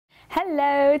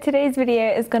Hello, today's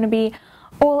video is going to be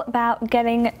all about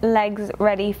getting legs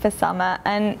ready for summer,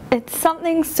 and it's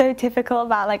something so typical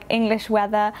about like English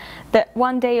weather that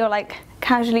one day you're like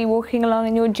casually walking along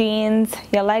in your jeans,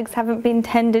 your legs haven't been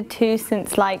tended to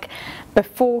since like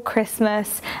before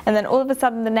Christmas, and then all of a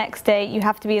sudden the next day you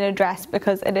have to be in a dress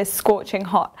because it is scorching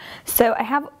hot. So I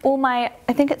have all my,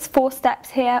 I think it's 4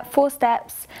 steps here, 4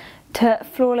 steps to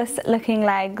flawless looking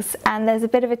legs, and there's a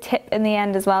bit of a tip in the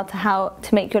end as well to how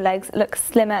to make your legs look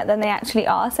slimmer than they actually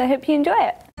are, so I hope you enjoy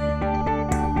it.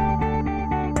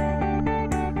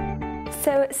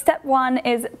 So step 1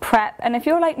 is prep, and if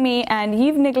you're like me and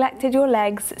you've neglected your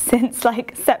legs since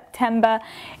like September,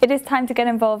 it is time to get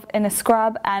involved in a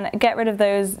scrub and get rid of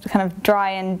those kind of dry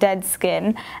and dead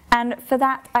skin. And for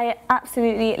that I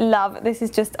absolutely love, this is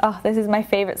just, oh, this is my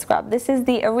favourite scrub. This is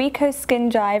the Arico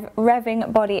Skin Jive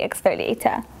Revving Body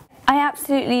Exfoliator. I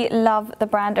absolutely love the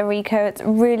brand Arico. It's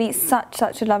really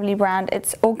such a lovely brand.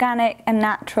 It's organic and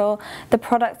natural. The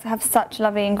products have such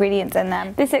lovely ingredients in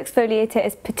them. This exfoliator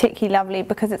is particularly lovely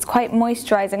because it's quite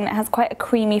moisturizing and it has quite a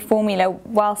creamy formula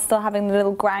while still having the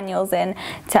little granules in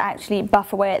to actually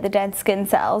buff away at the dead skin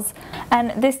cells.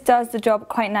 And this does the job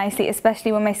quite nicely,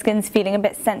 especially when my skin's feeling a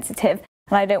bit sensitive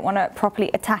and I don't want to properly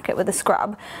attack it with a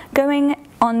scrub. Going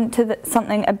on to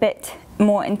something a bit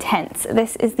more intense,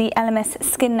 this is the LMS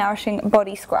Skin Nourishing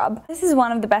Body Scrub. This is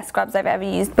one of the best scrubs I've ever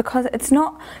used because it's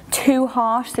not too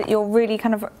harsh that you're really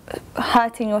kind of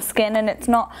hurting your skin, and it's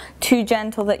not too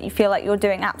gentle that you feel like you're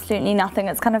doing absolutely nothing.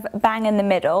 It's kind of bang in the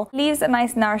middle. Leaves a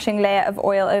nice nourishing layer of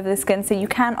oil over the skin, so you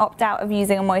can opt out of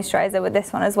using a moisturizer with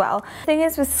this one as well. The thing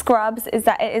is with scrubs is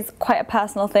that it is quite a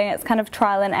personal thing. It's kind of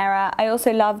trial and error. I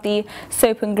also love the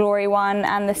Soap and Glory one,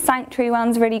 and the Sanctuary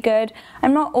one's really good.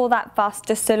 I'm not all that fussed,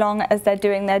 just so long as they're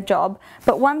doing their job.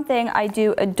 But one thing I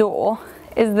do adore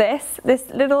is this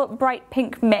little bright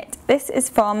pink mitt. This is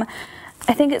from,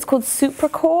 I think it's called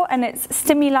Supracore, and it's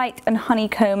Stimulite and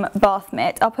Honeycomb Bath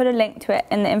Mitt. I'll put a link to it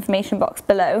in the information box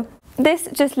below. This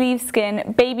just leaves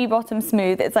skin baby bottom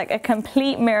smooth. It's like a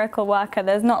complete miracle worker.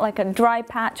 There's not like a dry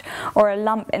patch or a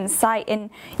lump in sight, and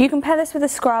you can pair this with a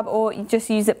scrub or you just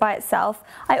use it by itself.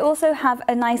 I also have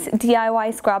a nice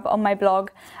DIY scrub on my blog,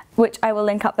 which I will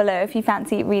link up below if you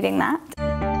fancy reading that.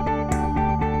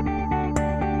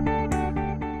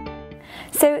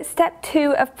 So step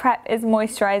 2 of prep is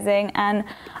moisturizing, and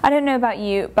I don't know about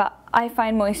you, but I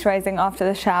find moisturizing after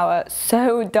the shower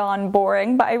so darn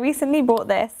boring, but I recently bought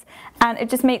this and it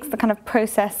just makes the kind of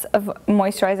process of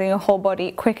moisturizing your whole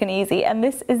body quick and easy. And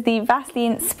this is the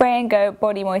Vaseline Spray and Go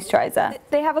Body Moisturizer.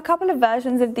 They have a couple of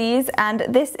versions of these, and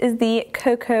this is the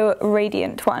Cocoa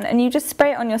Radiant one, and you just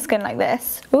spray it on your skin like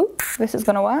this. Ooh, this is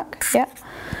gonna work, yeah.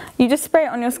 You just spray it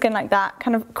on your skin like that,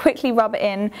 kind of quickly rub it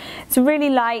in. It's really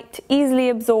light, easily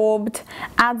absorbed,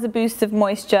 adds a boost of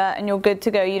moisture, and you're good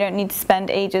to go. You don't need to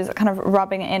spend ages kind of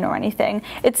rubbing it in or anything.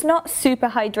 It's not super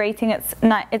hydrating.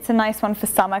 It's a nice one for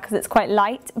summer because it's quite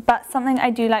light, but something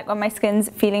I do like when my skin's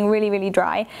feeling really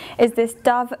dry is this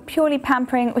Dove Purely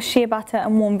Pampering with Shea Butter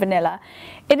and Warm Vanilla.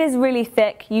 It is really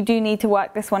thick. You do need to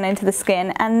work this one into the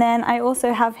skin. And then I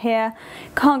also have here,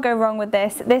 can't go wrong with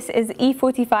this, this is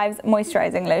E45's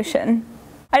Moisturizing Lotion.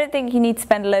 I don't think you need to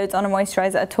spend loads on a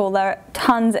moisturizer at all. There are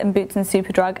tons in Boots and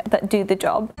Superdrug that do the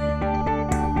job.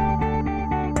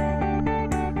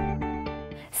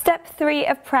 Step 3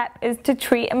 of prep is to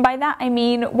treat, and by that I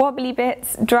mean wobbly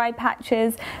bits, dry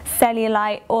patches,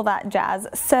 cellulite, all that jazz.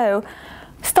 So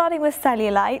starting with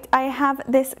cellulite, I have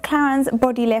this Clarins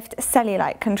Body Lift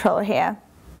Cellulite Control here.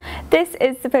 This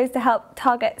is supposed to help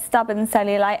target stubborn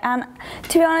cellulite, and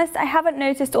to be honest, I haven't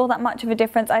noticed all that much of a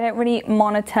difference. I don't really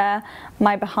monitor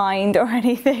my behind or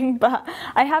anything, but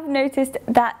I have noticed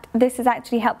that this has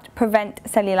actually helped prevent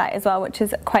cellulite as well, which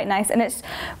is quite nice, and it's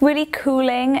really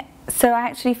cooling, so I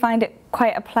actually find it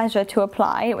quite a pleasure to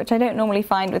apply, which I don't normally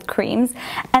find with creams.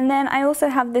 And then I also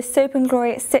have this Soap and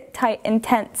Glory Sit Tight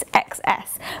Intense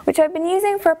XS, which I've been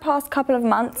using for the past couple of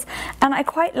months, and I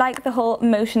quite like the whole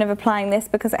motion of applying this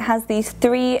because it has these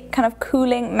 3 kind of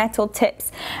cooling metal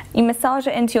tips. You massage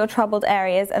it into your troubled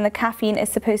areas, and the caffeine is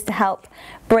supposed to help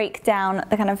break down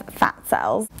the kind of fat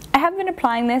cells. I have been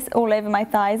applying this all over my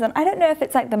thighs, and I don't know if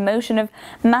it's like the motion of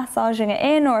massaging it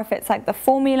in or if it's like the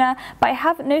formula, but I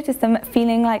have noticed them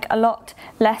feeling like a lot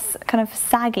less kind of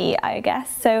saggy, I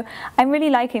guess. So I'm really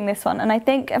liking this one, and I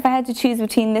think if I had to choose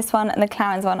between this one and the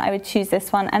Clarins one, I would choose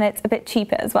this one, and it's a bit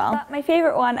cheaper as well. But my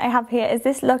favourite one I have here is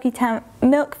this L'Occitane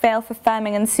Milk Veil for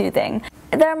Firming and Soothing.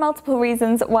 There are multiple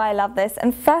reasons why I love this,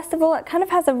 and first of all, it kind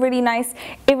of has a really nice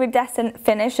iridescent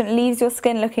finish and leaves your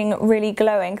skin looking really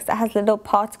glowing because it has little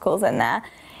particles in there.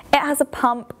 It has a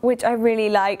pump, which I really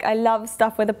like. I love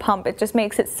stuff with a pump. It just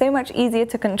makes it so much easier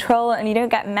to control and you don't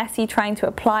get messy trying to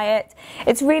apply it.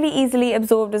 It's really easily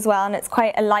absorbed as well, and it's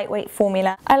quite a lightweight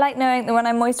formula. I like knowing that when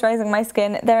I'm moisturizing my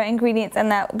skin, there are ingredients in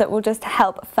there that will just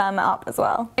help firm it up as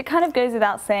well. It kind of goes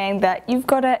without saying that you've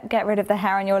got to get rid of the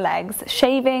hair on your legs.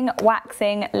 Shaving,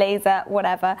 waxing, laser,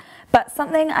 whatever. But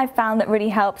something I've found that really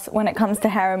helps when it comes to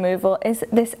hair removal is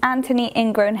this Anthony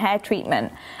ingrown hair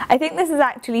treatment. I think this is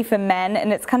actually for men,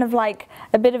 and it's kind of like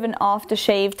a bit of an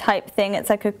aftershave type thing. It's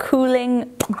like a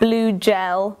cooling blue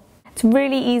gel. It's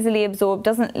really easily absorbed,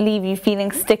 doesn't leave you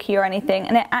feeling sticky or anything,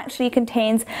 and it actually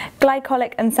contains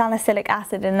glycolic and salicylic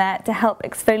acid in there to help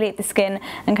exfoliate the skin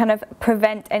and kind of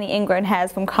prevent any ingrown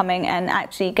hairs from coming and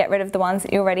actually get rid of the ones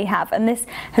that you already have. And this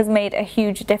has made a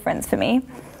huge difference for me.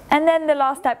 And then the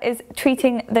last step is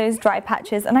treating those dry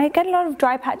patches, and I get a lot of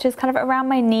dry patches kind of around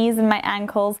my knees and my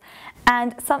ankles,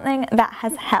 and something that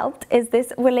has helped is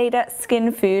this Woodleigh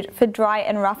skin food for dry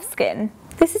and rough skin.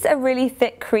 This is a really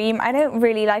thick cream. I don't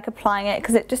really like applying it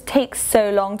because it just takes so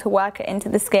long to work it into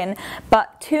the skin,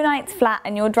 but 2 nights flat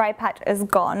and your dry patch is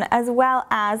gone, as well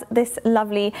as this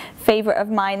lovely favourite of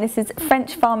mine. This is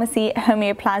French Pharmacy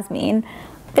Homeoplasmine.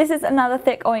 This is another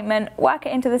thick ointment. Work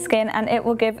it into the skin and it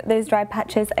will give those dry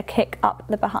patches a kick up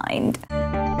the behind.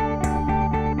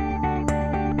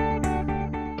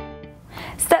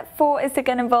 Step 4 is to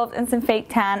get involved in some fake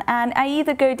tan, and I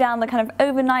either go down the kind of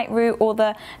overnight route or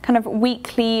the kind of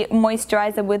weekly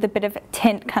moisturizer with a bit of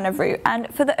tint kind of route.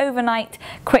 And for the overnight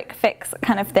quick fix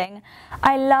kind of thing,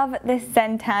 I love this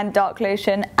Zen Tan Dark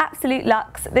Lotion, Absolute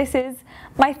Luxe. This is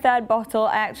my 3rd bottle.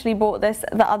 I actually bought this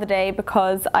the other day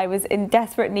because I was in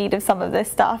desperate need of some of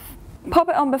this stuff. Pop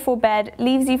it on before bed,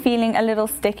 leaves you feeling a little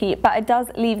sticky, but it does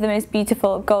leave the most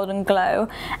beautiful golden glow.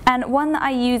 And one that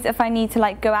I use if I need to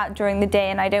like go out during the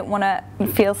day and I don't want to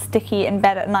feel sticky in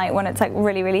bed at night when it's like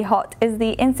really hot is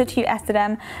the Institute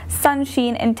Estedem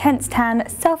Sunsheen Intense Tan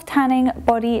Self Tanning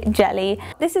Body Jelly.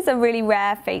 This is a really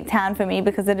rare fake tan for me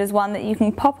because it is one that you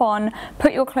can pop on,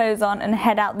 put your clothes on and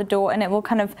head out the door, and it will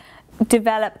kind of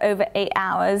develop over 8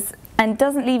 hours and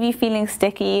doesn't leave you feeling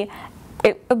sticky.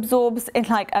 It absorbs in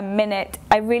like a minute.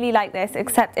 I really like this,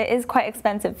 except it is quite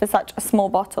expensive for such a small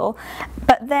bottle.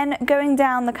 But then going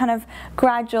down the kind of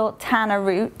gradual tanner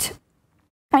route,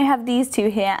 I have these two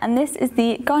here, and this is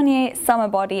the Garnier Summer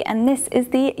Body and this is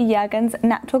the Jergens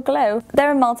Natural Glow. There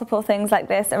are multiple things like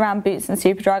this around Boots and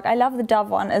Superdrug. I love the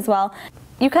Dove one as well.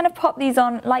 You kind of pop these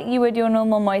on like you would your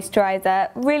normal moisturizer,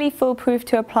 really foolproof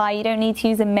to apply. You don't need to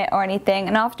use a mitt or anything,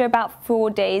 and after about 4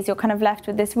 days you're kind of left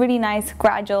with this really nice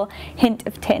gradual hint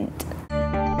of tint.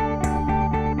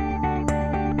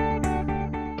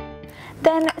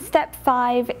 Then step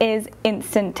 5 is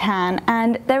instant tan,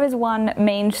 and there is one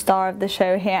main star of the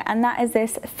show here, and that is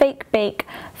this Fake Bake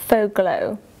Faux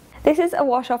Glow. This is a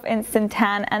wash off instant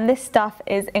tan, and this stuff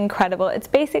is incredible. It's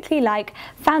basically like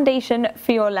foundation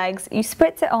for your legs. You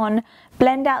spritz it on,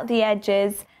 blend out the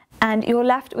edges, and you're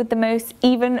left with the most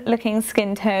even looking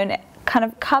skin tone. It kind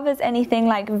of covers anything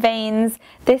like veins.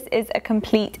 This is a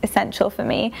complete essential for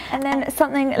me. And then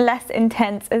something less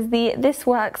intense is the This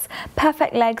Works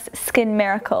Perfect Legs Skin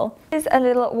Miracle. This is a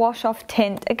little wash off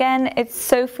tint. Again, it's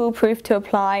so foolproof to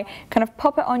apply. Kind of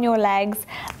pop it on your legs,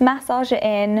 massage it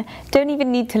in. Don't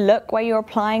even need to look where you're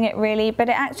applying it really, but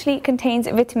it actually contains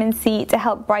vitamin C to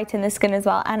help brighten the skin as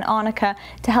well, and arnica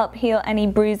to help heal any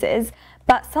bruises.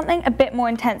 But something a bit more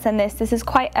intense than this is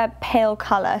quite a pale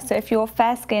colour, so if you're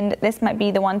fair skinned this might be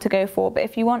the one to go for, but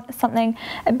if you want something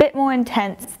a bit more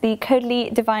intense, the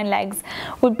Caudalie Divine Legs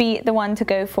would be the one to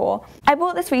go for. I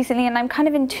bought this recently and I'm kind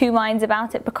of in 2 minds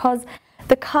about it because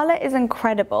the colour is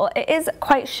incredible. It is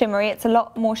quite shimmery, it's a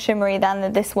lot more shimmery than the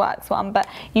This Works one, but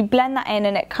you blend that in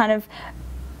and it kind of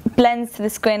blends to the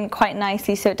skin quite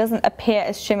nicely so it doesn't appear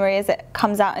as shimmery as it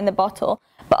comes out in the bottle.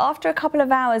 But after a couple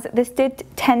of hours, this did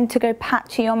tend to go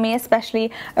patchy on me,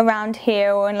 especially around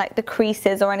here or in like the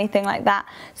creases or anything like that.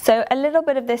 So a little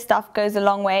bit of this stuff goes a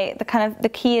long way. The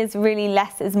key is really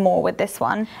less is more with this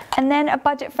one. And then a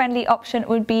budget-friendly option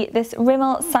would be this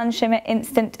Rimmel Sun Shimmer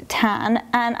Instant Tan,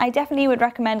 and I definitely would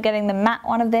recommend getting the matte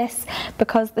one of this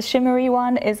because the shimmery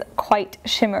one is quite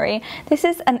shimmery. This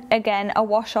is again a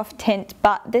wash-off tint,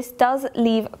 but this does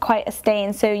leave quite a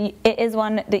stain, so it is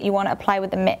one that you want to apply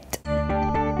with a mitt.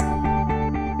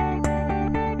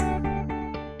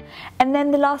 And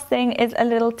then the last thing is a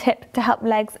little tip to help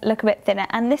legs look a bit thinner,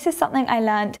 and this is something I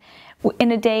learned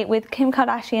in a day with Kim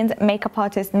Kardashian's makeup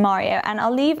artist Mario, and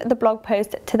I'll leave the blog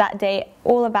post to that day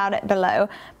all about it below.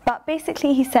 But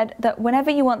basically he said that whenever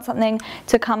you want something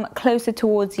to come closer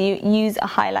towards you, use a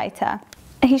highlighter.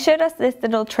 He showed us this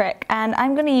little trick, and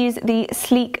I'm going to use the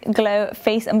Sleek Glow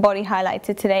Face and Body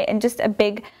Highlighter today in just a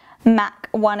big MAC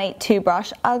 182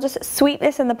 brush. I'll just sweep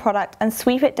this in the product and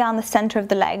sweep it down the center of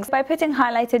the legs. By putting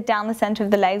highlighter down the center of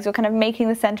the legs, you're kind of making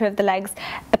the center of the legs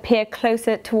appear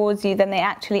closer towards you than they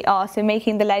actually are, so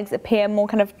making the legs appear more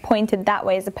kind of pointed that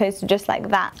way as opposed to just like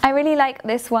that. I really like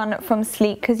this one from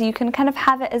Sleek because you can kind of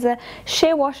have it as a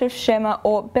sheer wash of shimmer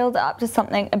or build it up to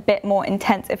something a bit more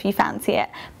intense if you fancy it.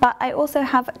 But I also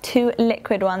have two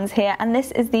liquid ones here, and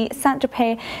this is the Saint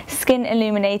Tropez Skin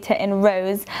Illuminator in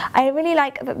Rose. I really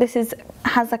like that this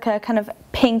has like a kind of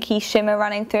pinky shimmer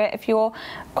running through it. If you're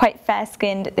quite fair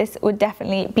skinned, this would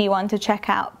definitely be one to check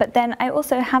out. But then I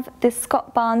also have this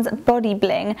Scott Barnes Body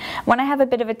Bling. When I have a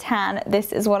bit of a tan,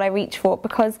 this is what I reach for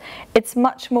because it's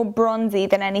much more bronzy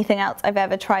than anything else I've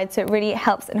ever tried, so it really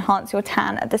helps enhance your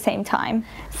tan at the same time.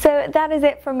 So that is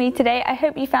it from me today. I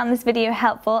hope you found this video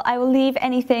helpful. I will leave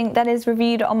anything that is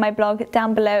reviewed on my blog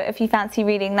down below if you fancy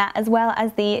reading that, as well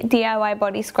as the DIY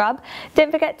body scrub.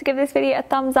 Don't forget to give this video a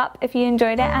thumbs up if you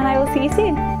enjoyed it, and I will see you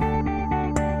soon.